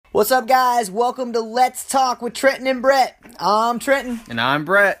What's up, guys? Welcome to Let's Talk with Trenton and Brett. I'm Trenton. And I'm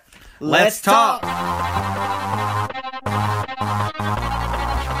Brett. Let's talk.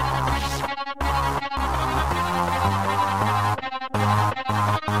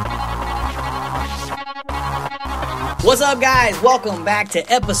 What's up, guys? Welcome back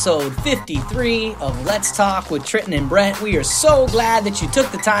to episode 53 of Let's Talk with Trenton and Brett. We are so glad that you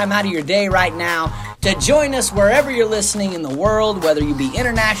took the time out of your day right now to join us wherever you're listening in the world, whether you be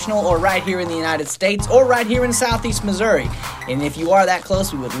international or right here in the United States or right here in Southeast Missouri. And if you are that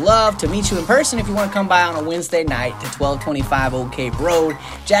close, we would love to meet you in person if you want to come by on a Wednesday night to 1225 Old Cape Road,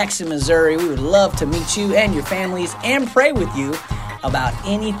 Jackson, Missouri. We would love to meet you and your families and pray with you about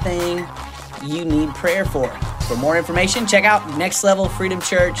anything you need prayer for. For more information, check out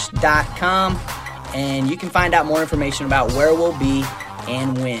nextlevelfreedomchurch.com, and you can find out more information about where we'll be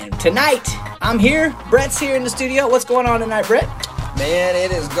and when. Tonight, I'm here. Brett's here in the studio. What's going on tonight, Brett? Man,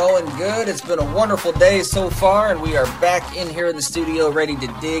 it is going good. It's been a wonderful day so far, and we are back in here in the studio ready to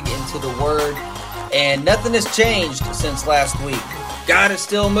dig into the Word. And nothing has changed since last week. God is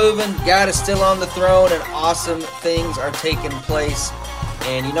still moving. God is still on the throne, and awesome things are taking place.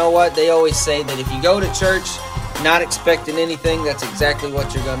 And you know what? They always say that if you go to church not expecting anything, that's exactly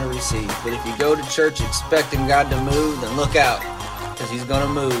what you're going to receive. But if you go to church expecting God to move, then look out, because He's going to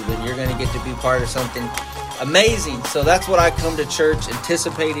move, and you're going to get to be part of something amazing. So that's what I come to church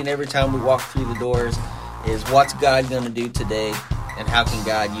anticipating every time we walk through the doors, is what's God going to do today, and how can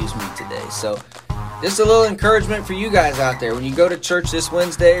God use me today. So just a little encouragement for you guys out there. When you go to church this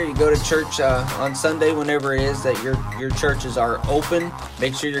Wednesday, or you go to church on Sunday, whenever it is that your churches are open,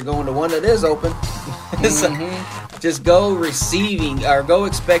 make sure you're going to one that is open. So just go receiving, or go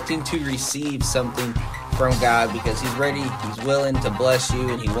expecting to receive something from God, because He's ready, He's willing to bless you,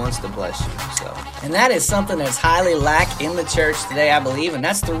 and He wants to bless you. So, and that is something that's highly lacked in the church today, I believe, and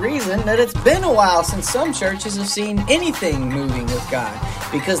that's the reason that it's been a while since some churches have seen anything moving with God,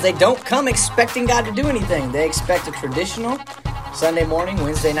 because they don't come expecting God to do anything. They expect a traditional Sunday morning,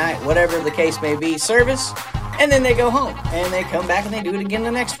 Wednesday night, whatever the case may be, service, and then they go home, and they come back and they do it again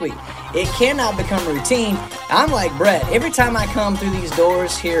the next week. It cannot become routine. I'm like Brett. Every time I come through these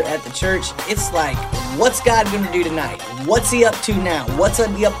doors here at the church, it's like, what's God going to do tonight? What's He up to now? What's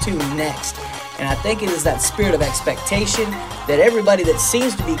He up to next? And I think it is that spirit of expectation that everybody that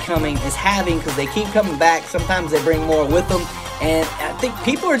seems to be coming is having, because they keep coming back. Sometimes they bring more with them. And I think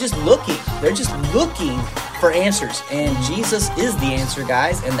people are just looking. They're just looking for answers. And Jesus is the answer,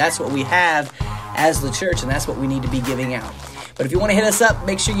 guys. And that's what we have as the church, and that's what we need to be giving out. But if you want to hit us up,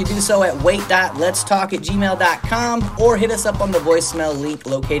 make sure you do so at wait.letstalk@gmail.com, or hit us up on the voicemail link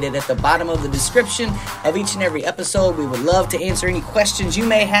located at the bottom of the description of each and every episode. We would love to answer any questions you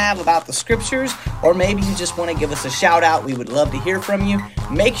may have about the scriptures, or maybe you just want to give us a shout out. We would love to hear from you.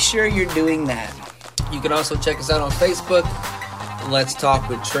 Make sure you're doing that. you can also check us out on Facebook. Let's Talk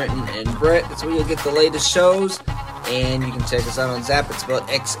with Trenton and Brett. That's where you'll get the latest shows. And you can check us out on Zap. It's spelled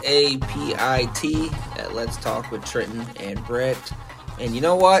XAPIT at Let's Talk with Trenton and Brett. And you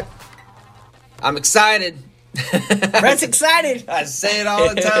know what? I'm excited. Brett's excited. I say it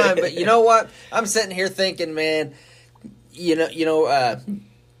all the time. But you know what? I'm sitting here thinking, man, a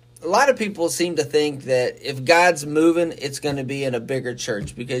lot of people seem to think that if God's moving, it's going to be in a bigger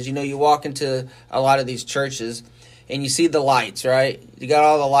church. Because, you walk into a lot of these churches and you see the lights, right? You got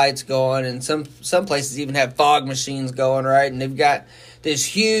all the lights going, and some places even have fog machines going, right? And they've got this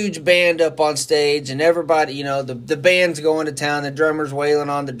huge band up on stage, and everybody, the band's going to town, the drummer's wailing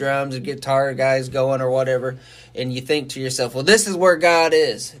on the drums, the guitar guy's going or whatever, and you think to yourself, well, this is where God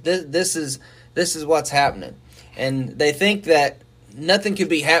is. This is what's happening. And they think that nothing could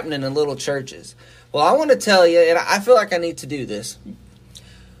be happening in little churches. Well, I want to tell you, and I feel like I need to do this.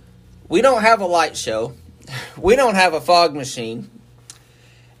 We don't have a light show. We don't have a fog machine,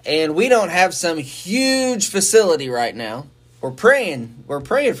 and we don't have some huge facility right now. We're praying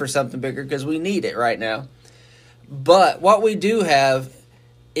for something bigger because we need it right now. But what we do have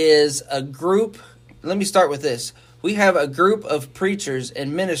is a group. Let me start with this. We have a group of preachers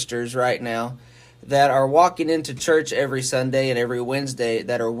and ministers right now that are walking into church every Sunday and every Wednesday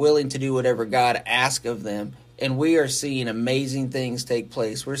that are willing to do whatever God asks of them. And we are seeing amazing things take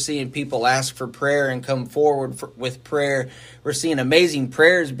place. We're seeing people ask for prayer and come forward with prayer. We're seeing amazing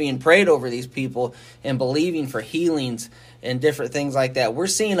prayers being prayed over these people and believing for healings and different things like that. We're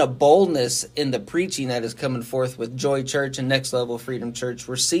seeing a boldness in the preaching that is coming forth with Joy Church and Next Level Freedom Church.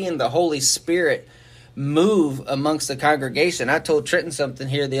 We're seeing the Holy Spirit move amongst the congregation. I told Trenton something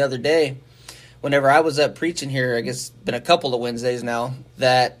here the other day whenever I was up preaching here. I guess it's been a couple of Wednesdays now,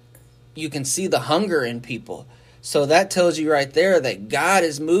 that you can see the hunger in people. So that tells you right there that God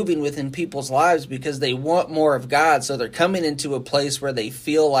is moving within people's lives because they want more of God. So they're coming into a place where they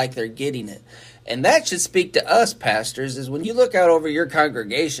feel like they're getting it. And that should speak to us, pastors, is when you look out over your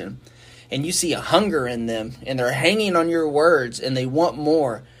congregation and you see a hunger in them and they're hanging on your words and they want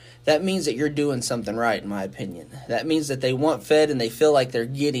more, that means that you're doing something right, in my opinion. That means that they want fed and they feel like they're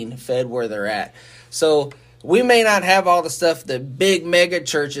getting fed where they're at. So we may not have all the stuff that big mega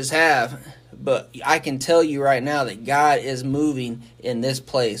churches have, but I can tell you right now that God is moving in this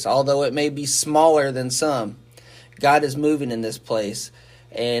place. Although it may be smaller than some, God is moving in this place.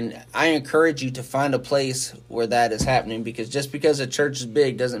 And I encourage you to find a place where that is happening, because just because a church is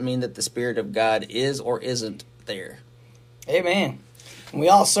big doesn't mean that the Spirit of God is or isn't there. Amen. We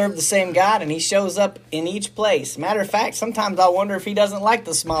all serve the same God, and He shows up in each place. Matter of fact, sometimes I wonder if He doesn't like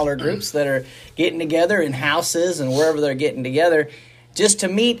the smaller groups that are getting together in houses and wherever they're getting together just to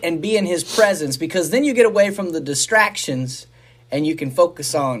meet and be in His presence, because then you get away from the distractions and you can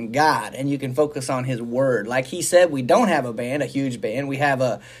focus on God and you can focus on His Word. Like He said, we don't have a band, a huge band. We have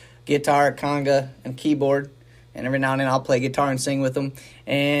a guitar, conga, and keyboard. And every now and then I'll play guitar and sing with them.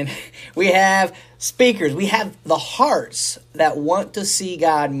 And we have speakers. We have the hearts that want to see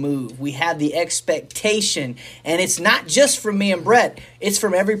God move. We have the expectation. And it's not just from me and Brett. It's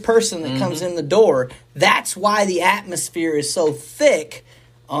from every person that comes in the door. That's why the atmosphere is so thick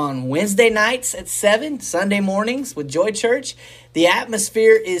on Wednesday nights at 7, Sunday mornings with Joy Church. The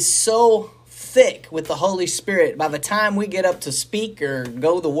atmosphere is so thick with the Holy Spirit. By the time we get up to speak or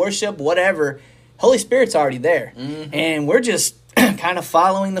go to worship, whatever, Holy Spirit's already there. And we're just kind of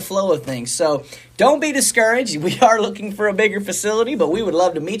following the flow of things. So don't be discouraged. We are looking for a bigger facility, but we would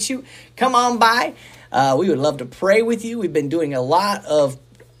love to meet you. Come on by. We would love to pray with you. We've been doing a lot of,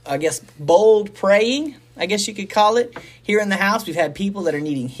 bold praying, I guess you could call it, here in the house. We've had people that are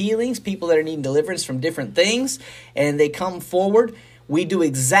needing healings, people that are needing deliverance from different things, and they come forward. We do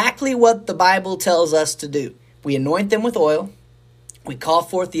exactly what the Bible tells us to do. We anoint them with oil. We call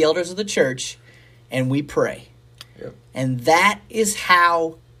forth the elders of the church. And we pray. Yep. And that is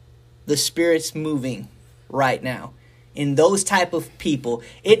how the Spirit's moving right now. In those type of people.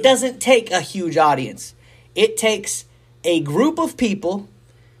 It doesn't take a huge audience. It takes a group of people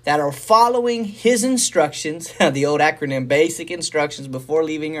that are following His instructions, the old acronym, basic instructions before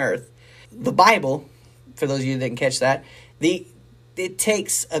leaving earth. The Bible, for those of you that didn't catch that, it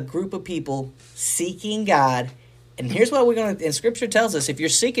takes a group of people seeking God. And here's what and Scripture tells us, if you're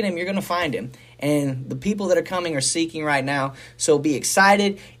seeking Him, you're going to find Him. And the people that are coming are seeking right now. So be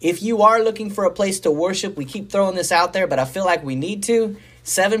excited. If you are looking for a place to worship, we keep throwing this out there, but I feel like we need to.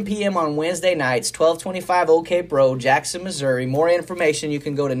 7 p.m. on Wednesday nights, 1225 Old Cape Road, Jackson, Missouri. More information, you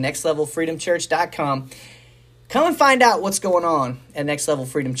can go to nextlevelfreedomchurch.com. Come and find out what's going on at Next Level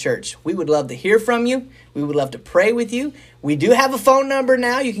Freedom Church. We would love to hear from you. We would love to pray with you. We do have a phone number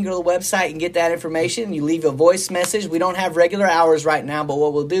now. You can go to the website and get that information. You leave a voice message. We don't have regular hours right now, but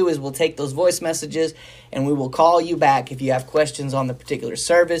what we'll do is we'll take those voice messages and we will call you back if you have questions on the particular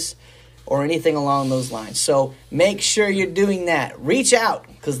service or anything along those lines. So make sure you're doing that. Reach out,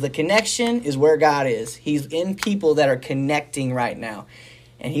 because the connection is where God is. He's in people that are connecting right now.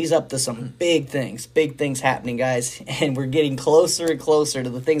 And He's up to some big things happening, guys. And we're getting closer and closer to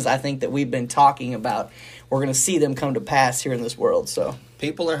the things I think that we've been talking about. We're going to see them come to pass here in this world. So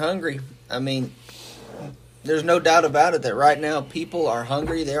people are hungry. I mean, there's no doubt about it that right now people are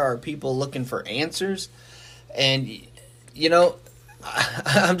hungry. There are people looking for answers. And,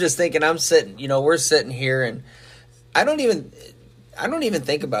 I'm just thinking, we're sitting here and I don't even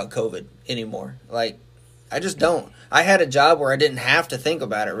think about COVID anymore. Like, I just don't. I had a job where I didn't have to think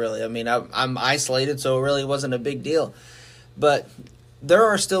about it, really. I mean, I'm isolated, so it really wasn't a big deal. But there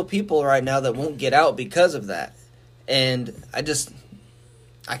are still people right now that won't get out because of that. And I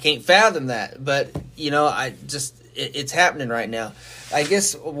can't fathom that. But, it's happening right now. I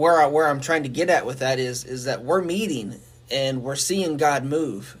guess where I'm trying to get at with that is that we're meeting and we're seeing God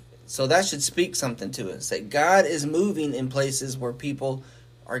move. So that should speak something to us, that God is moving in places where people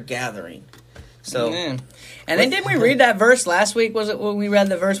are gathering. So, Amen. And then didn't we read that verse last week? Was it when we read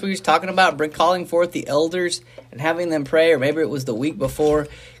the verse we was talking about calling forth the elders and having them pray? Or maybe it was the week before,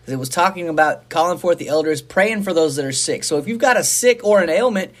 because it was talking about calling forth the elders, praying for those that are sick. So if you've got a sick or an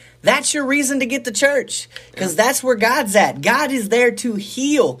ailment, that's your reason to get to church, because that's where God's at. God is there to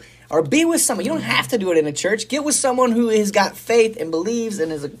heal or be with someone. You don't have to do it in a church. Get with someone who has got faith and believes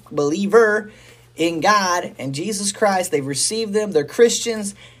and is a believer in God and Jesus Christ. They've received them. They're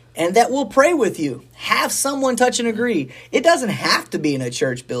Christians. and that will pray with you. Have someone touch and agree. It doesn't have to be in a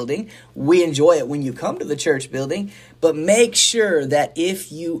church building. We enjoy it when you come to the church building, but make sure that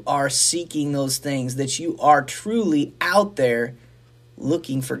if you are seeking those things, that you are truly out there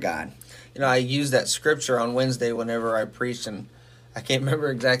looking for God. You know, I used that scripture on Wednesday whenever I preached, and I can't remember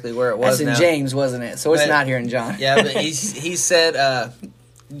exactly where it was. That's in James, wasn't it? So it's not here in John. Yeah, but he said,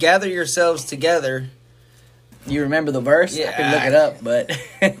 gather yourselves together. You remember the verse? Yeah, I can look it up,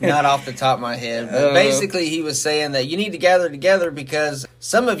 but not off the top of my head. But basically, he was saying that you need to gather together because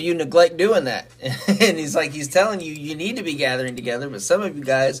some of you neglect doing that. And he's telling you, you need to be gathering together, but some of you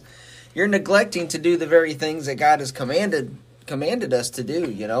guys, you're neglecting to do the very things that God has commanded us to do,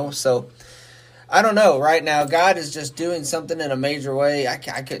 you know? So, I don't know. Right now, God is just doing something in a major way. I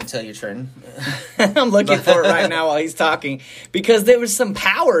couldn't tell you, Trenton. I'm looking for it right now while he's talking, because there was some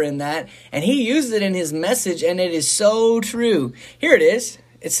power in that, and he used it in his message, and it is so true. Here it is.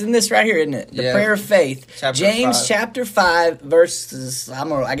 It's in this right here, isn't it? The prayer of faith. James chapter 5, verses,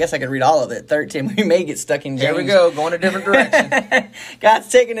 I guess I could read all of it. 13. We may get stuck in James. There we go, going a different direction. God's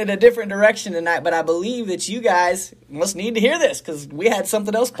taking it a different direction tonight, but I believe that you guys must need to hear this because we had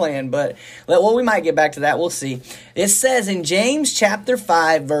something else planned. But, well, we might get back to that. We'll see. It says in James chapter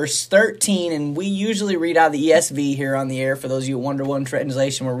 5, verse 13, and we usually read out of the ESV here on the air for those of you who wonder what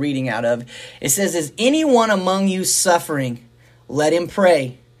translation we're reading out of. It says, is anyone among you suffering? Let him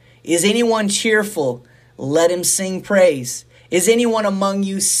pray. Is anyone cheerful? Let him sing praise. Is anyone among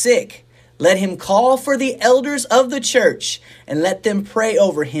you sick? Let him call for the elders of the church and let them pray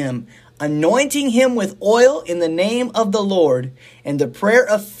over him, anointing him with oil in the name of the Lord. And the prayer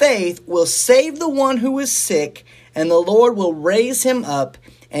of faith will save the one who is sick, and the Lord will raise him up.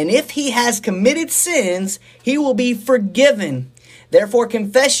 And if he has committed sins, he will be forgiven. Therefore,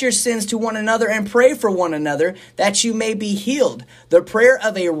 confess your sins to one another and pray for one another that you may be healed. The prayer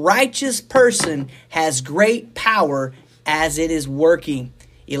of a righteous person has great power as it is working.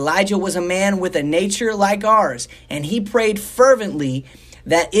 Elijah was a man with a nature like ours, and he prayed fervently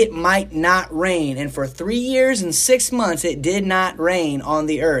that it might not rain. And for 3 years and 6 months it did not rain on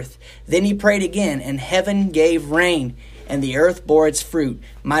the earth. Then he prayed again, and heaven gave rain, and the earth bore its fruit.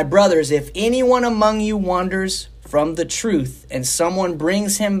 My brothers, if anyone among you wanders from the truth, and someone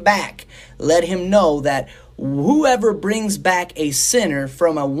brings him back, let him know that whoever brings back a sinner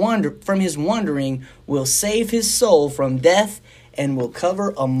from his wandering will save his soul from death and will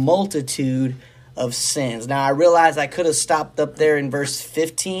cover a multitude of sins. Now, I realize I could have stopped up there in verse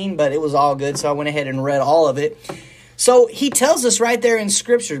 15, but it was all good, so I went ahead and read all of it. So he tells us right there in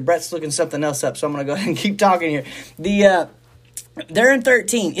Scripture, Brett's looking something else up, so I'm going to go ahead and keep talking here. There in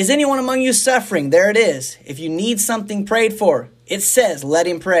 13, is anyone among you suffering? There it is. If you need something prayed for, it says, let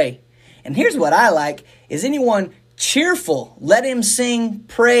him pray. And here's what I like. Is anyone cheerful? Let him sing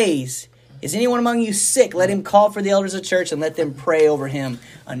praise. Is anyone among you sick? Let him call for the elders of the church and let them pray over him,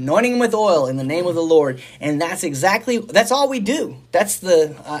 anointing him with oil in the name of the Lord. And that's all we do. That's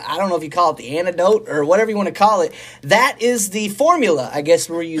I don't know if you call it the antidote or whatever you want to call it. That is the formula, I guess,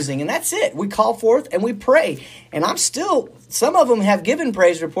 we're using. And that's it. We call forth and we pray. And some of them have given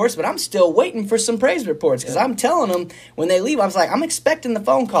praise reports, but I'm still waiting for some praise reports because I'm telling them when they leave, I was like, I'm expecting the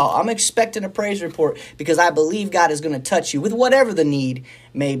phone call. I'm expecting a praise report because I believe God is going to touch you with whatever the need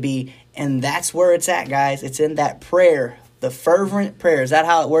may be. And that's where it's at, guys. It's in that prayer, the fervent prayer. Is that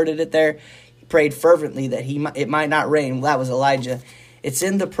how it worded it there? He prayed fervently that it might not rain. Well, that was Elijah. It's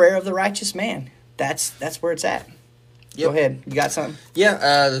in the prayer of the righteous man. That's where it's at. Yep. Go ahead. You got something?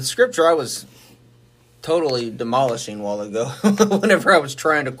 Yeah, the scripture I was totally demolishing a while ago whenever I was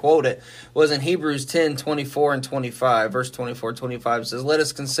trying to quote it was in Hebrews 10, 24 and 25. Verse 24, 25 says, let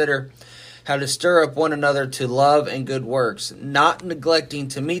us consider how to stir up one another to love and good works, not neglecting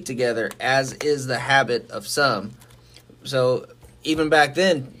to meet together, as is the habit of some. So even back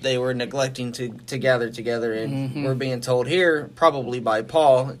then, they were neglecting to gather together, and we're being told here, probably by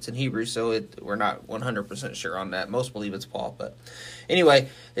Paul, it's in Hebrew, so we're not 100% sure on that. Most believe it's Paul, but anyway,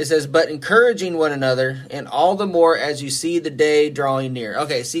 it says, but encouraging one another, and all the more as you see the day drawing near.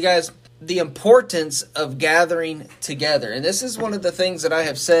 Okay, see guys, the importance of gathering together, and this is one of the things that I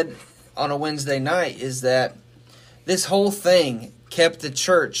have said on a Wednesday night, is that this whole thing kept the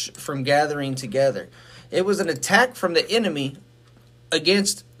church from gathering together. It was an attack from the enemy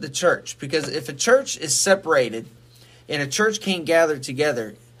against the church, because if a church is separated and a church can't gather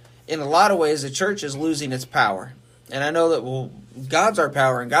together, in a lot of ways the church is losing its power. And I know that, God's our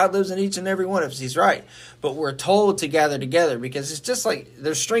power and God lives in each and every one of us. He's right. But we're told to gather together because it's just like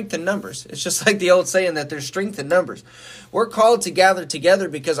there's strength in numbers. It's just like the old saying that there's strength in numbers. We're called to gather together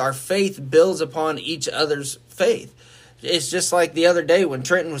because our faith builds upon each other's faith. It's just like the other day when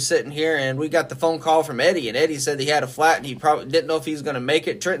Trenton was sitting here and we got the phone call from Eddie, and Eddie said he had a flat and he probably didn't know if he was going to make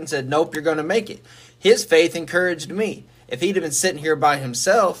it. Trenton said, nope, you're going to make it. His faith encouraged me. If he'd have been sitting here by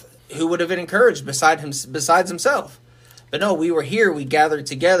himself, who would have been encouraged besides himself? But no, we were here. We gathered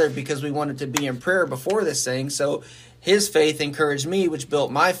together because we wanted to be in prayer before this thing. So his faith encouraged me, which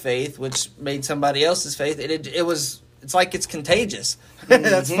built my faith, which made somebody else's faith. It's like it's contagious.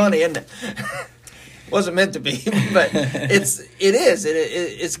 That's funny, isn't it? Wasn't meant to be, but it is.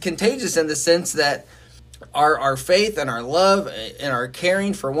 It's contagious in the sense that our faith and our love and our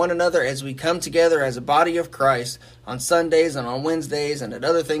caring for one another as we come together as a body of Christ on Sundays and on Wednesdays and at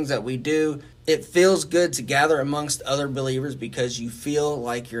other things that we do, it feels good to gather amongst other believers because you feel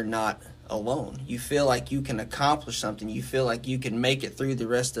like you're not alone. You feel like you can accomplish something. You feel like you can make it through the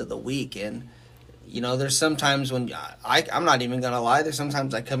rest of the week. And there's sometimes when I'm not even going to lie. There's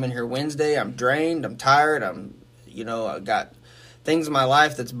sometimes I come in here Wednesday, I'm drained, I'm tired, I've got things in my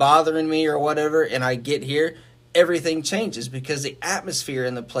life that's bothering me or whatever, and I get here, everything changes because the atmosphere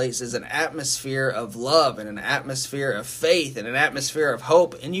in the place is an atmosphere of love and an atmosphere of faith and an atmosphere of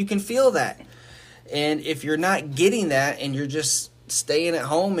hope, and you can feel that. And if you're not getting that and you're just staying at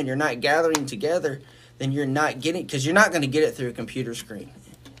home and you're not gathering together, then you're not getting, because you're not going to get it through a computer screen.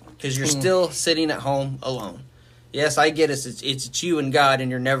 Because you're still sitting at home alone. Yes, I get it. It's you and God, and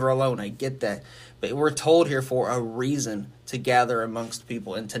you're never alone. I get that. But we're told here for a reason to gather amongst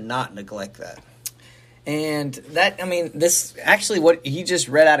people and to not neglect that. And this actually, what you just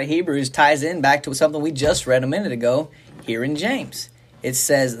read out of Hebrews ties in back to something we just read a minute ago here in James. It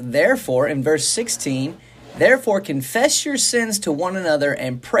says, therefore, in verse 16, therefore confess your sins to one another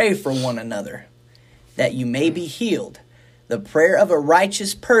and pray for one another, that you may be healed. The prayer of a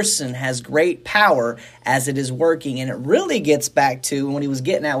righteous person has great power as it is working. And it really gets back to when he was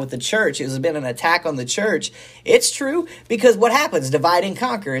getting at with the church. It has been an attack on the church. It's true because what happens? Divide and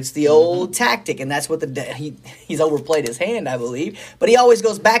conquer. It's the old tactic. And that's what he's overplayed his hand, I believe. But he always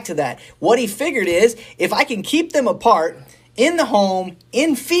goes back to that. What he figured is if I can keep them apart in the home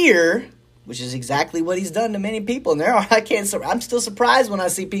in fear, which is exactly what he's done to many people. And I'm still surprised when I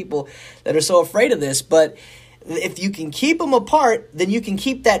see people that are so afraid of this. But if you can keep them apart, then you can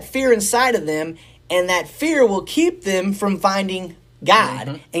keep that fear inside of them, and that fear will keep them from finding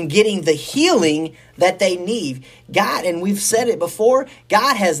God and getting the healing that they need. God, and we've said it before,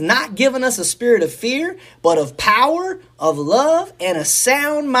 God has not given us a spirit of fear, but of power, of love, and a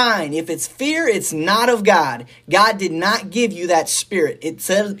sound mind. If it's fear, it's not of God. God did not give you that spirit. It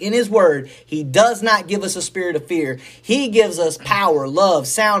says in His Word, He does not give us a spirit of fear. He gives us power, love,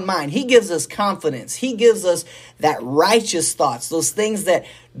 sound mind. He gives us confidence. He gives us that righteous thoughts, those things that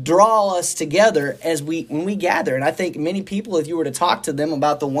draw us together when we gather. And I think many people, if you were to talk to them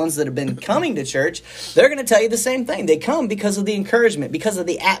about the ones that have been coming to church, they're going to tell you the same thing. They come because of the encouragement, because of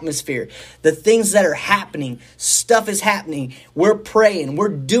the atmosphere, the things that are happening. Stuff is happening. We're praying. We're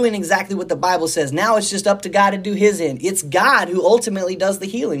doing exactly what the Bible says. Now it's just up to God to do His end. It's God who ultimately does the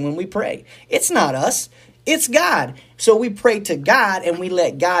healing when we pray. It's not us. It's God. So we pray to God and we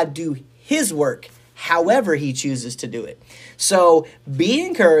let God do His work however He chooses to do it. So be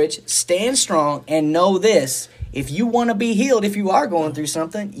encouraged, stand strong, and know this. If you want to be healed, if you are going through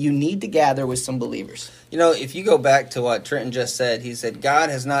something, you need to gather with some believers. If you go back to what Trenton just said, he said, God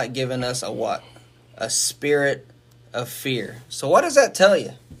has not given us a what? A spirit of fear. So what does that tell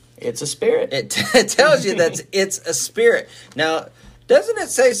you? It's a spirit. It tells you that it's a spirit. Now, doesn't it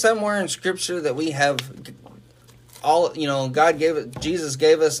say somewhere in Scripture that we have Jesus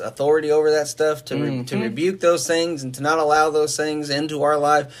gave us authority over that stuff to rebuke those things and to not allow those things into our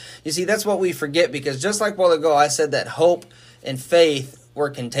life? You see, that's what we forget, because just like a while ago I said that hope and faith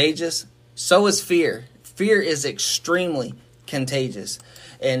were contagious, so is fear. Fear is extremely contagious.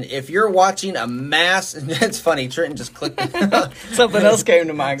 And if you're watching a mass, it's funny, Trenton just clicked. Something else came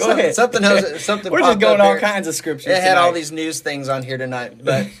to mind. Go ahead. Something else. Something. We're just going all kinds of scriptures. It had all these news things on here tonight,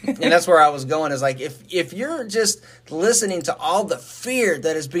 and that's where I was going. Is like if you're just listening to all the fear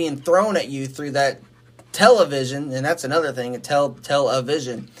that is being thrown at you through that television, and that's another thing,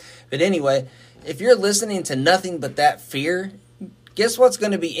 television. But anyway, if you're listening to nothing but that fear, guess what's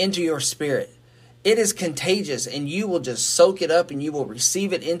going to be into your spirit? It is contagious, and you will just soak it up and you will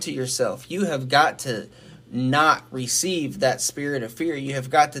receive it into yourself. You have got to not receive that spirit of fear. You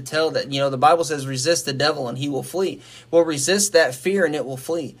have got to tell that, the Bible says resist the devil and he will flee. Well, resist that fear and it will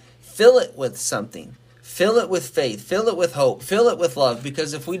flee. Fill it with something. Fill it with faith. Fill it with hope. Fill it with love.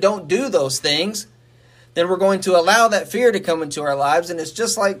 Because if we don't do those things, then we're going to allow that fear to come into our lives. And it's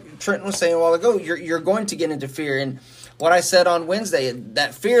just like Trenton was saying a while ago, you're going to get into fear. And what I said on Wednesday,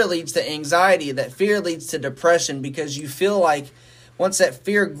 that fear leads to anxiety, that fear leads to depression, because you feel like once that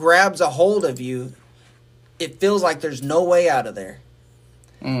fear grabs a hold of you, it feels like there's no way out of there.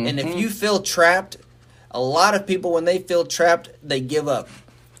 Mm-hmm. And if you feel trapped, a lot of people, when they feel trapped, they give up.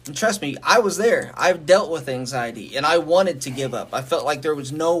 And trust me, I was there. I've dealt with anxiety, and I wanted to give up. I felt like there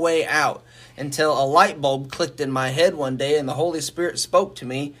was no way out until a light bulb clicked in my head one day, and the Holy Spirit spoke to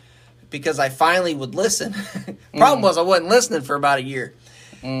me because I finally would listen. Problem was I wasn't listening for about a year.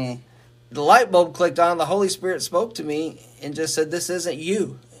 The light bulb clicked on, the Holy Spirit spoke to me and just said, this isn't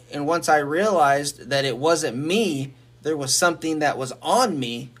you. And once I realized that it wasn't me, there was something that was on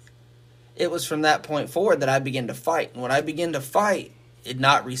me, it was from that point forward that I began to fight. And when I began to fight, it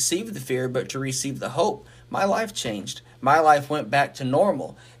not receive the fear, but to receive the hope, my life changed. My life went back to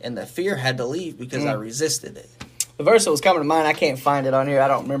normal, and the fear had to leave because I resisted it. The verse that was coming to mind, I can't find it on here. I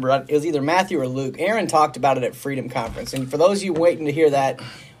don't remember. It was either Matthew or Luke. Aaron talked about it at Freedom Conference. And for those of you waiting to hear that,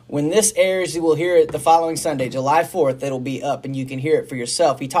 when this airs, you will hear it the following Sunday, July 4th. It'll be up, and you can hear it for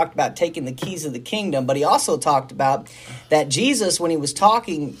yourself. He talked about taking the keys of the kingdom, but he also talked about that Jesus, when he was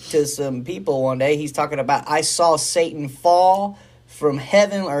talking to some people one day, he's talking about, I saw Satan fall from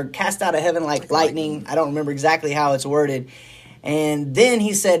heaven or cast out of heaven like lightning. I don't remember exactly how it's worded. And then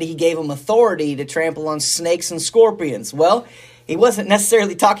he said he gave him authority to trample on snakes and scorpions. Well, he wasn't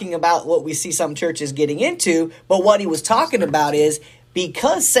necessarily talking about what we see some churches getting into, but what he was talking about is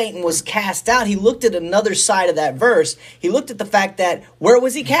because Satan was cast out, he looked at another side of that verse. He looked at the fact that where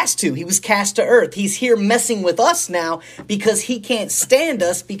was he cast to? He was cast to earth. He's here messing with us now because he can't stand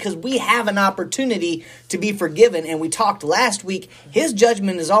us because we have an opportunity to be forgiven. And we talked last week, his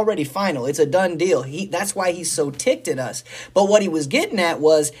judgment is already final. It's a done deal. That's why he's so ticked at us. But what he was getting at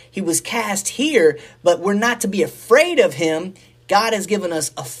was he was cast here, but we're not to be afraid of him. God has given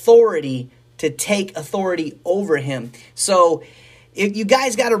us authority to take authority over him. So if you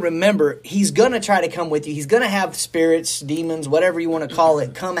guys got to remember, he's going to try to come with you. He's going to have spirits, demons, whatever you want to call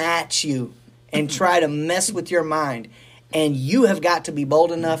it, come at you and try to mess with your mind. And you have got to be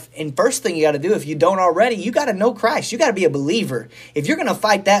bold enough. And first thing you got to do, if you don't already, you got to know Christ. You got to be a believer. If you're going to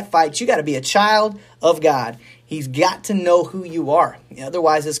fight that fight, you got to be a child of God. He's got to know who you are.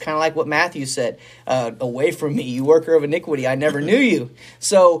 Otherwise, it's kind of like what Matthew said. Away from me, you worker of iniquity. I never knew you.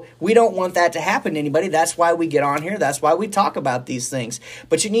 So we don't want that to happen to anybody. That's why we get on here. That's why we talk about these things.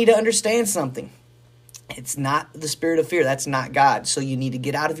 But you need to understand something. It's not the spirit of fear. That's not God. So you need to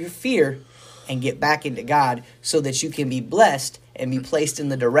get out of your fear and get back into God so that you can be blessed and be placed in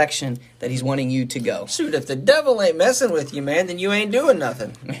the direction that he's wanting you to go. Shoot, if the devil ain't messing with you, man, then you ain't doing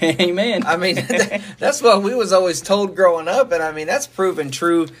nothing. Amen. I mean, that's what we was always told growing up, and I mean, that's proven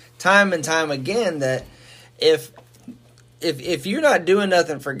true time and time again that if you're not doing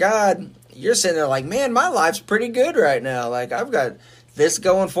nothing for God, you're sitting there like, man, my life's pretty good right now. Like, I've got this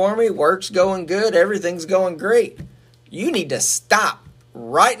going for me, work's going good, everything's going great. You need to stop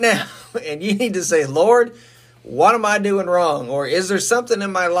right now, and you need to say, Lord, what am I doing wrong? Or is there something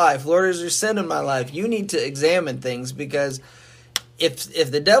in my life? Lord, is there sin in my life? You need to examine things, because if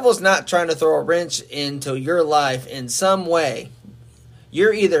the devil's not trying to throw a wrench into your life in some way,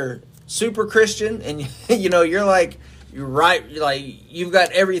 you're either super Christian and you're right, like you've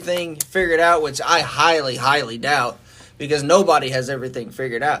got everything figured out, which I highly, highly doubt, because nobody has everything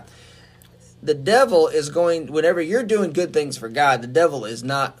figured out. The devil is going, whenever you're doing good things for God, the devil is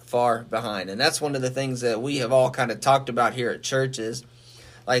not far behind. And that's one of the things that we have all kind of talked about here at churches.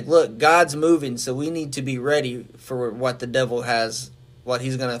 Like, look, God's moving, so we need to be ready for what the devil has, what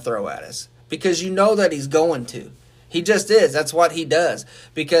he's going to throw at us. Because you know that he's going to. He just is. That's what he does.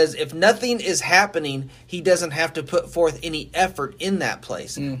 Because if nothing is happening, he doesn't have to put forth any effort in that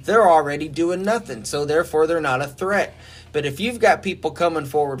place. They're already doing nothing, so therefore they're not a threat. But if you've got people coming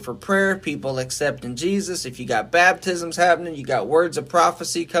forward for prayer, people accepting Jesus, if you got baptisms happening, you got words of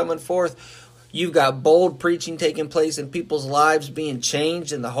prophecy coming forth, you've got bold preaching taking place in people's lives being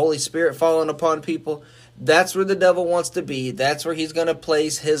changed and the Holy Spirit falling upon people, that's where the devil wants to be. That's where he's going to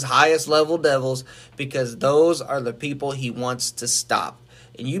place his highest level devils, because those are the people he wants to stop.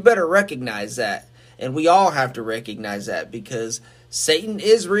 And you better recognize that. And we all have to recognize that, because Satan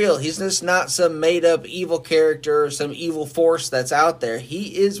is real. He's just not some made-up evil character or some evil force that's out there.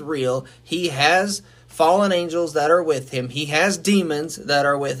 He is real. He has fallen angels that are with him. He has demons that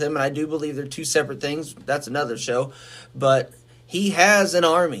are with him, and I do believe they're two separate things. That's another show. But he has an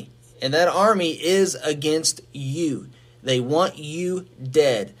army, and that army is against you. They want you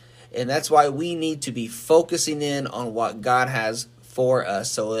dead, and that's why we need to be focusing in on what God has for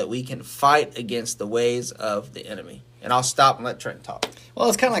us so that we can fight against the ways of the enemy. and I'll stop and let Trent talk. Well,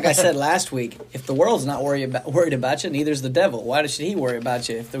 it's kind of like I said last week. If the world's not worried about you, neither's the devil. Why should he worry about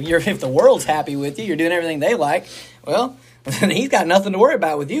you? If the world's happy with you, you're doing everything they like, well, then he's got nothing to worry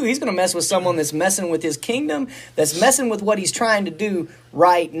about with you. He's going to mess with someone that's messing with his kingdom, that's messing with what he's trying to do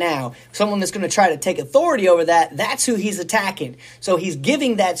right now. Someone that's going to try to take authority over that, that's who he's attacking. So he's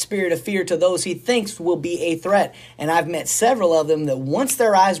giving that spirit of fear to those he thinks will be a threat. And I've met several of them that once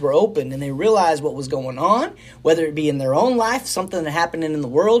their eyes were opened and they realized what was going on, whether it be in their own life, something that happened in the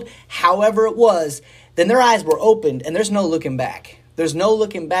world, however it was, then their eyes were opened and there's no looking back. There's no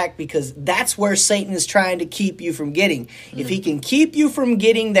looking back because that's where Satan is trying to keep you from getting. If he can keep you from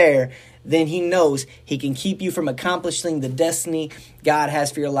getting there, then he knows he can keep you from accomplishing the destiny God has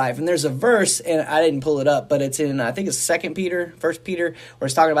for your life. And there's a verse, and I didn't pull it up, but it's in, I think it's 2 Peter, 1 Peter, where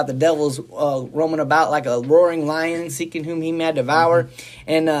it's talking about the devil's roaming about like a roaring lion, seeking whom he may devour.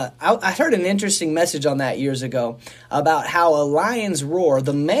 And I heard an interesting message on that years ago about how a lion's roar,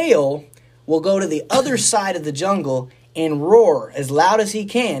 the male will go to the other side of the jungle and roar as loud as he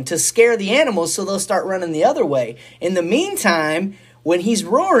can to scare the animals so they'll start running the other way. In the meantime, when he's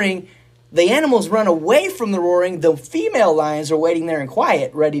roaring, the animals run away from the roaring. The female lions are waiting there in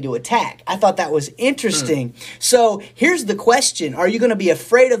quiet, ready to attack. I thought that was interesting. So here's the question. Are you going to be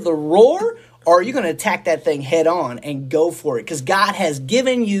afraid of the roar, or are you going to attack that thing head on and go for it? Because God has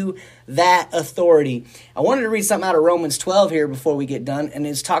given you that authority. I wanted to read something out of Romans 12 here before we get done, and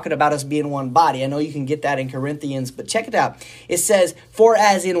it's talking about us being one body. I know you can get that in Corinthians, but check it out. It says, for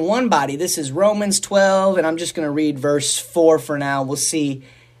as in one body, this is Romans 12, and I'm just going to read verse 4 for now. We'll see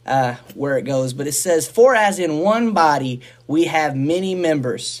where it goes. But it says, for as in one body we have many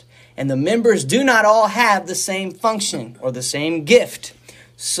members, and the members do not all have the same function or the same gift.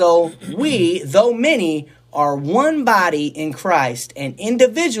 So we, though many, are one body in Christ and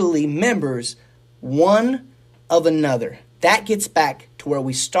individually members one of another. That gets back to where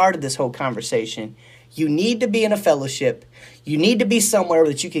we started this whole conversation. You need to be in a fellowship. You need to be somewhere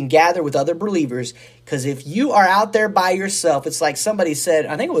that you can gather with other believers, because if you are out there by yourself, it's like somebody said,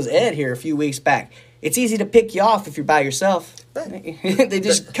 I think it was Ed here a few weeks back, it's easy to pick you off if you're by yourself. They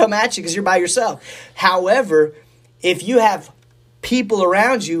just come at you because you're by yourself. However, if you have people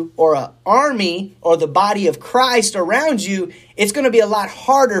around you or an army or the body of Christ around you, it's going to be a lot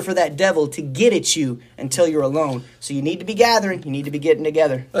harder for that devil to get at you until you're alone. So you need to be gathering. You need to be getting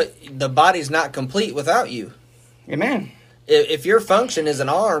together. But the body's not complete without you. Amen. If your function is an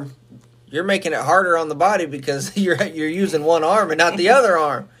arm, you're making it harder on the body because you're using one arm and not the other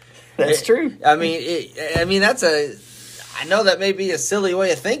arm. That's true. I mean, that's I know that may be a silly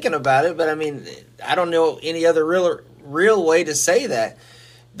way of thinking about it, but I mean, I don't know any other real way to say that.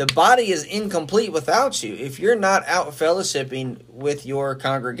 The body is incomplete without you. If you're not out fellowshipping with your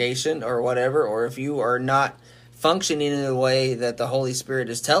congregation or whatever, or if you are not functioning in a way that the Holy Spirit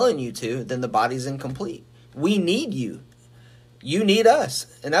is telling you to, then the body's incomplete. We need you. You need us.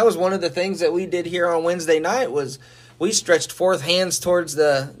 And that was one of the things that we did here on Wednesday night, was we stretched forth hands towards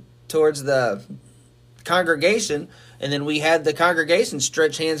the congregation, and then we had the congregation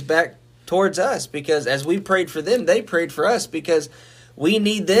stretch hands back towards us, because as we prayed for them, they prayed for us, because we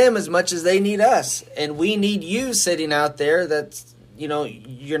need them as much as they need us. And we need you sitting out there that's,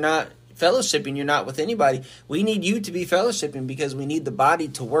 you're not fellowshipping, you're not with anybody. We need you to be fellowshipping, because we need the body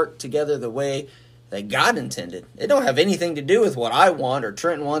to work together the way that God intended. It don't have anything to do with what I want or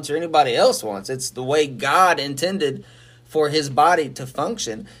Trenton wants or anybody else wants. It's the way God intended for his body to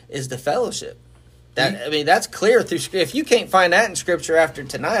function, is the fellowship. That's clear through Scripture. If you can't find that in Scripture after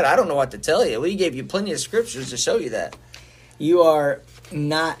tonight, I don't know what to tell you. We gave you plenty of Scriptures to show you that. You are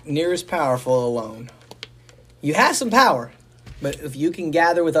not near as powerful alone. You have some power, but if you can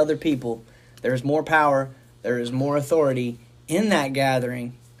gather with other people, there's more power, there is more authority in that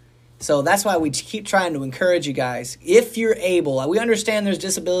gathering. So that's why we keep trying to encourage you guys. If you're able, we understand there's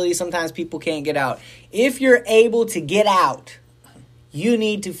disabilities, sometimes people can't get out. If you're able to get out, you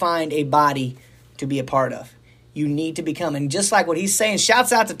need to find a body to be a part of. You need to become, and just like what he's saying,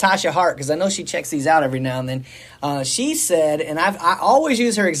 shouts out to Tasha Hart, because I know she checks these out every now and then. She said, and I always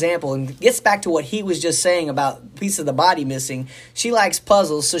use her example, and gets back to what he was just saying about a piece of the body missing. She likes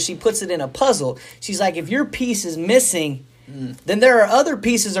puzzles, so she puts it in a puzzle. She's like, if your piece is missing, then there are other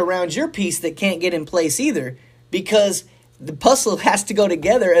pieces around your piece that can't get in place either, because the puzzle has to go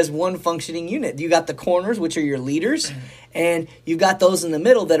together as one functioning unit. You got the corners, which are your leaders, and you've got those in the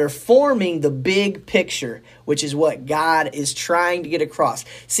middle that are forming the big picture, which is what God is trying to get across.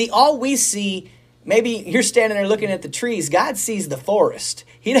 See, all we see, maybe you're standing there looking at the trees. God sees the forest.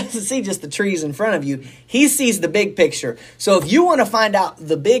 He doesn't see just the trees in front of you. He sees the big picture. So if you want to find out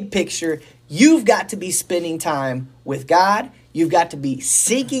the big picture, You've got to be spending time with God. You've got to be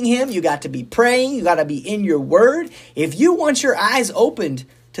seeking Him. You've got to be praying. You've got to be in your Word. If you want your eyes opened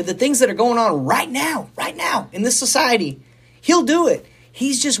to the things that are going on right now in this society, He'll do it.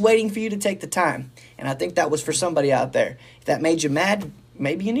 He's just waiting for you to take the time. And I think that was for somebody out there. If that made you mad,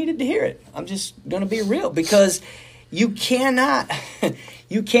 maybe you needed to hear it. I'm just going to be real, because you cannot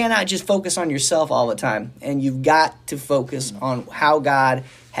just focus on yourself all the time. And you've got to focus on how God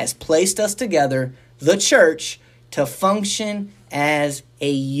has placed us together, the church, to function as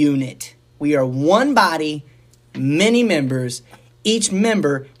a unit. We are one body, many members. Each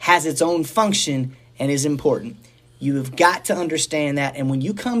member has its own function and is important. You have got to understand that. And when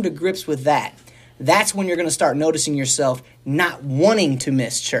you come to grips with that, that's when you're going to start noticing yourself not wanting to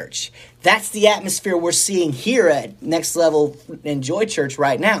miss church. That's the atmosphere we're seeing here at Next Level Enjoy Church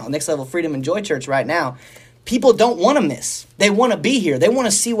right now, Next Level Freedom Enjoy Church right now. People don't want to miss. They want to be here. They want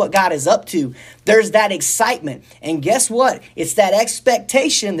to see what God is up to. There's that excitement. And guess what? It's that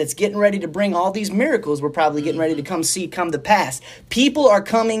expectation that's getting ready to bring all these miracles we're probably getting ready to come to pass. People are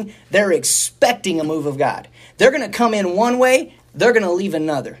coming. They're expecting a move of God. They're going to come in one way. They're going to leave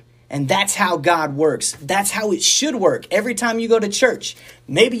another. And that's how God works. That's how it should work every time you go to church.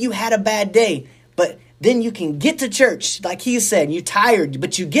 Maybe you had a bad day, but then you can get to church, like he said, you're tired,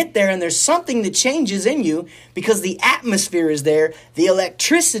 but you get there and there's something that changes in you because the atmosphere is there, the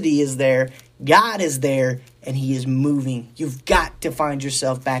electricity is there, God is there, and He is moving. You've got to find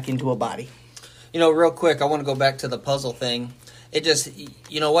yourself back into a body. You know, real quick, I want to go back to the puzzle thing. It just,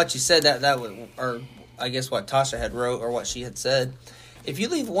 you know, what you said, that was, or I guess what Tasha had wrote or what she had said. If you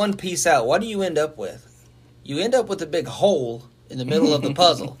leave one piece out, what do you end up with? You end up with a big hole in the middle of the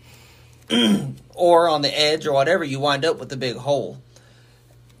puzzle. Or on the edge or whatever, you wind up with a big hole.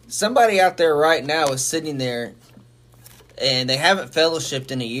 Somebody out there right now is sitting there and they haven't fellowshipped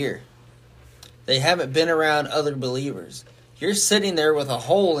in a year. They haven't been around other believers. You're sitting there with a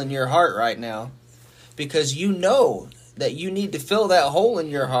hole in your heart right now because you know that you need to fill that hole in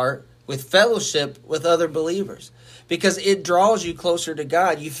your heart with fellowship with other believers. Because it draws you closer to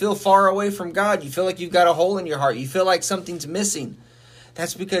God. You feel far away from God. You feel like you've got a hole in your heart. You feel like something's missing.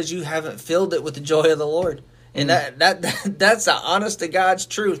 That's because you haven't filled it with the joy of the Lord. And that's the honest to God's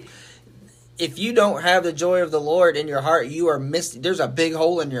truth. If you don't have the joy of the Lord in your heart, you are missing. There's a big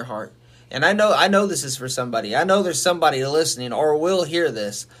hole in your heart. And I know this is for somebody. I know there's somebody listening or will hear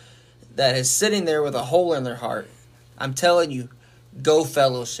this that is sitting there with a hole in their heart. I'm telling you, go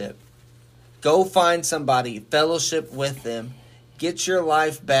fellowship. Go find somebody, fellowship with them. Get your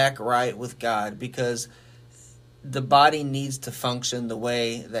life back right with God, because the body needs to function the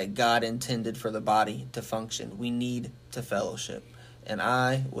way that God intended for the body to function. We need to fellowship. And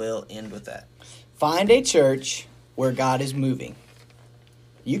I will end with that. Find a church where God is moving.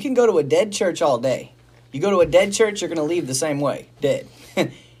 You can go to a dead church all day. You go to a dead church, you're going to leave the same way, dead.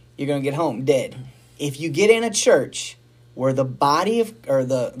 You're going to get home dead. If you get in a church where the body of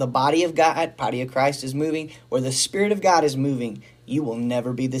God, body of Christ is moving, where the Spirit of God is moving, you will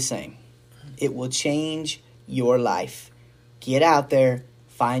never be the same. It will change your life. Get out there,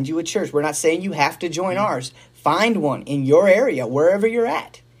 find you a church. We're not saying you have to join ours. Find one in your area, wherever you're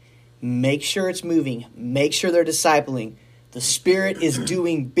at. Make sure it's moving. Make sure they're discipling. The Spirit is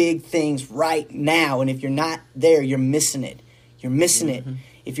doing big things right now, and if you're not there, you're missing it. You're missing it.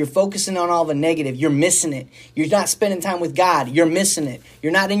 If you're focusing on all the negative, you're missing it. You're not spending time with God, you're missing it.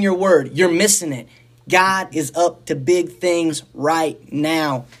 You're not in your Word, you're missing it. God is up to big things right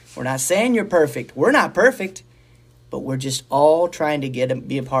now. We're not saying you're perfect. We're not perfect. But we're just all trying to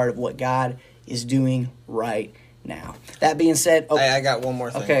be a part of what God is doing right now. That being said... Oh, I got one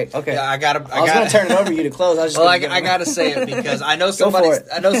more thing. Okay. Yeah, I was going to turn it over to you to close. I got to say it because I know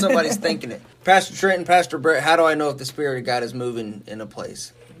somebody's thinking it. Pastor Trenton, Pastor Brett, how do I know if the Spirit of God is moving in a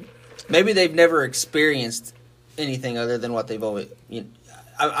place? Maybe they've never experienced anything other than what they've always...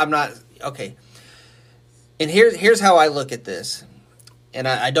 I'm not... Okay. And here's how I look at this. And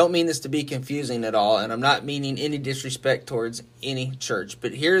I don't mean this to be confusing at all, and I'm not meaning any disrespect towards any church.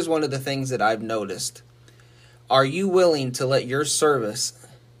 But here's one of the things that I've noticed. Are you willing to let your service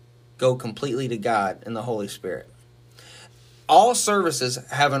go completely to God and the Holy Spirit? All services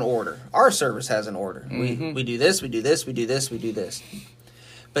have an order. Our service has an order. Mm-hmm. We do this, we do this, we do this, we do this.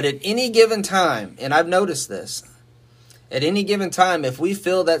 But at any given time, and I've noticed this, at any given time, if we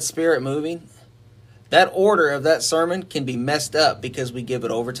feel that Spirit moving, that order of that sermon can be messed up because we give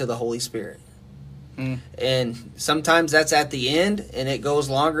it over to the Holy Spirit. And sometimes that's at the end, and it goes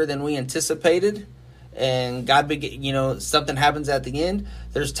longer than we anticipated. And something happens at the end.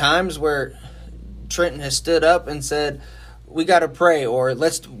 There's times where Trenton has stood up and said, we got to pray, or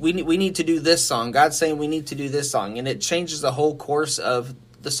we need to do this song. God's saying we need to do this song, and it changes the whole course of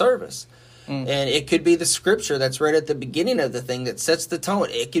the service. And it could be the scripture that's right at the beginning of the thing that sets the tone.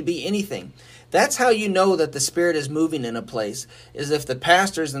 It could be anything. That's how you know that the Spirit is moving in a place, is if the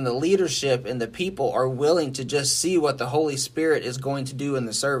pastors and the leadership and the people are willing to just see what the Holy Spirit is going to do in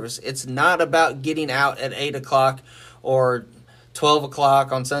the service. It's not about getting out at 8 o'clock or 12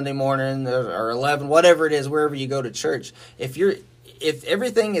 o'clock on Sunday morning or 11, whatever it is, wherever you go to church. If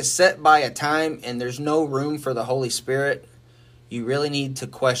everything is set by a time and there's no room for the Holy Spirit, you really need to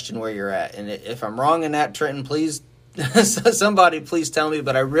question where you're at. And if I'm wrong in that, Trenton, please, somebody please tell me,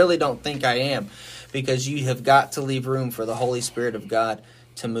 but I really don't think I am, because you have got to leave room for the Holy Spirit of God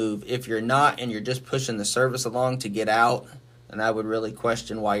to move. If you're not, and you're just pushing the service along to get out, then I would really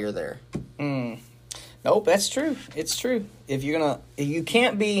question why you're there. Nope, that's true. It's true. You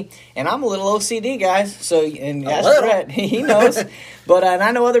can't be, and I'm a little OCD, guys. So, and that's Brett, he knows. But and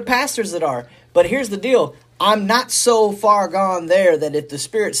I know other pastors that are. But here's the deal: I'm not so far gone there that if the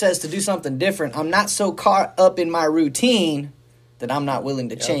Spirit says to do something different, I'm not so caught up in my routine that I'm not willing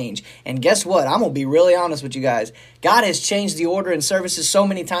to change. And guess what? I'm going to be really honest with you guys. God has changed the order in services so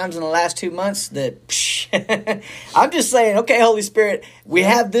many times in the last 2 months that I'm just saying, okay, Holy Spirit, we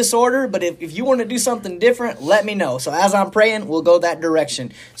have this order, but if you want to do something different, let me know. So as I'm praying, we'll go that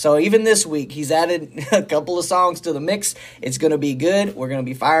direction. So even this week, he's added a couple of songs to the mix. It's going to be good. We're going to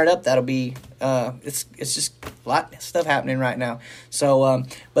be fired up. That'll be, it's just a lot of stuff happening right now. So,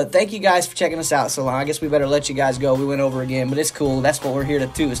 but thank you guys for checking us out so long. I guess we better let you guys go. We went over again, but it's cool. That's what we're here to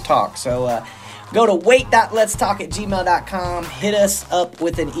do, is talk. So, go to wait.letstalk@gmail.com. Hit us up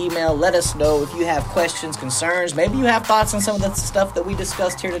with an email. Let us know if you have questions, concerns. Maybe you have thoughts on some of the stuff that we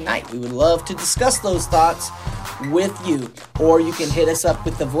discussed here tonight. We would love to discuss those thoughts with you. Or you can hit us up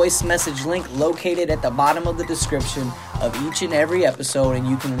with the voice message link located at the bottom of the description of each and every episode, and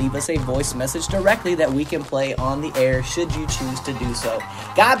you can leave us a voice message directly that we can play on the air should you choose to do so.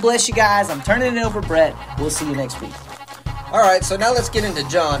 God bless you guys. I'm turning it over, Brett. We'll see you next week. All right, so now let's get into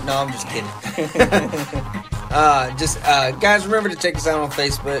John. No, I'm just kidding. Guys, remember to check us out on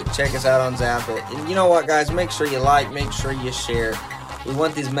Facebook. Check us out on Zappa. And you know what, guys? Make sure you like. Make sure you share. We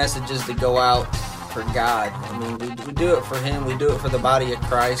want these messages to go out for God. I mean, we do it for Him. We do it for the body of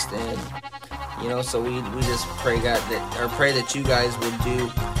Christ. And, so we just pray, God, pray that you guys would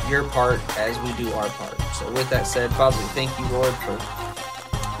do your part as we do our part. So with that said, Father, we thank you, Lord, for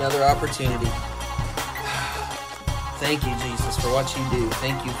another opportunity. Thank you, Jesus, for what you do.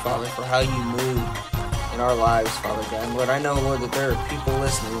 Thank you, Father, for how you move in our lives, Father God. And Lord, I know, Lord, that there are people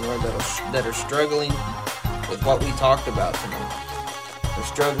listening, Lord, that are struggling with what we talked about tonight. They're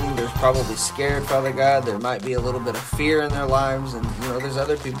struggling. They're probably scared, Father God. There might be a little bit of fear in their lives. And, there's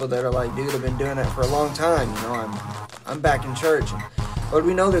other people that are like, dude, I've been doing it for a long time. I'm back in church. And Lord,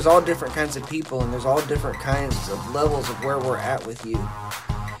 we know there's all different kinds of people, and there's all different kinds of levels of where we're at with you.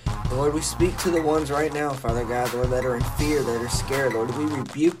 Lord, we speak to the ones right now, Father God, Lord, that are in fear, that are scared. Lord, we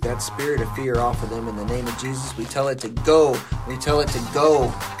rebuke that spirit of fear off of them in the name of Jesus. We tell it to go. We tell it to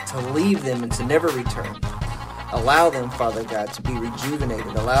go, to leave them and to never return. Allow them, Father God, to be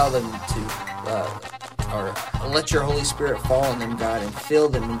rejuvenated. Allow them to, let your Holy Spirit fall on them, God, and fill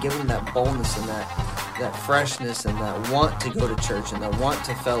them and give them that boldness and that freshness and that want to go to church and that want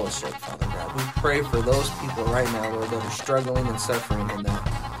to fellowship, Father God. We pray for those people right now, Lord, that are struggling and suffering in that.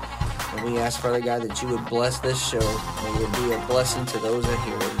 And we ask, Father God, that you would bless this show. May it be a blessing to those that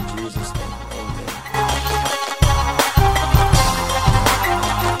hear it. In Jesus' name, amen.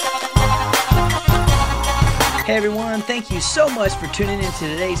 Hey everyone, thank you so much for tuning into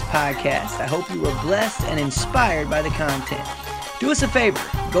today's podcast. I hope you were blessed and inspired by the content. Do us a favor,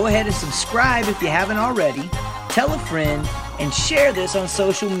 go ahead and subscribe if you haven't already, tell a friend, and share this on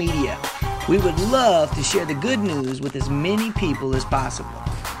social media. We would love to share the good news with as many people as possible.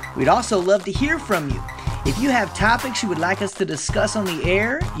 We'd also love to hear from you. If you have topics you would like us to discuss on the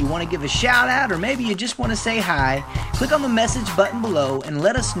air, you want to give a shout out, or maybe you just want to say hi, click on the message button below and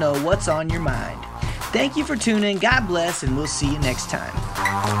let us know what's on your mind. Thank you for tuning. God bless, and we'll see you next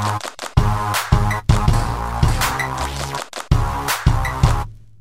time.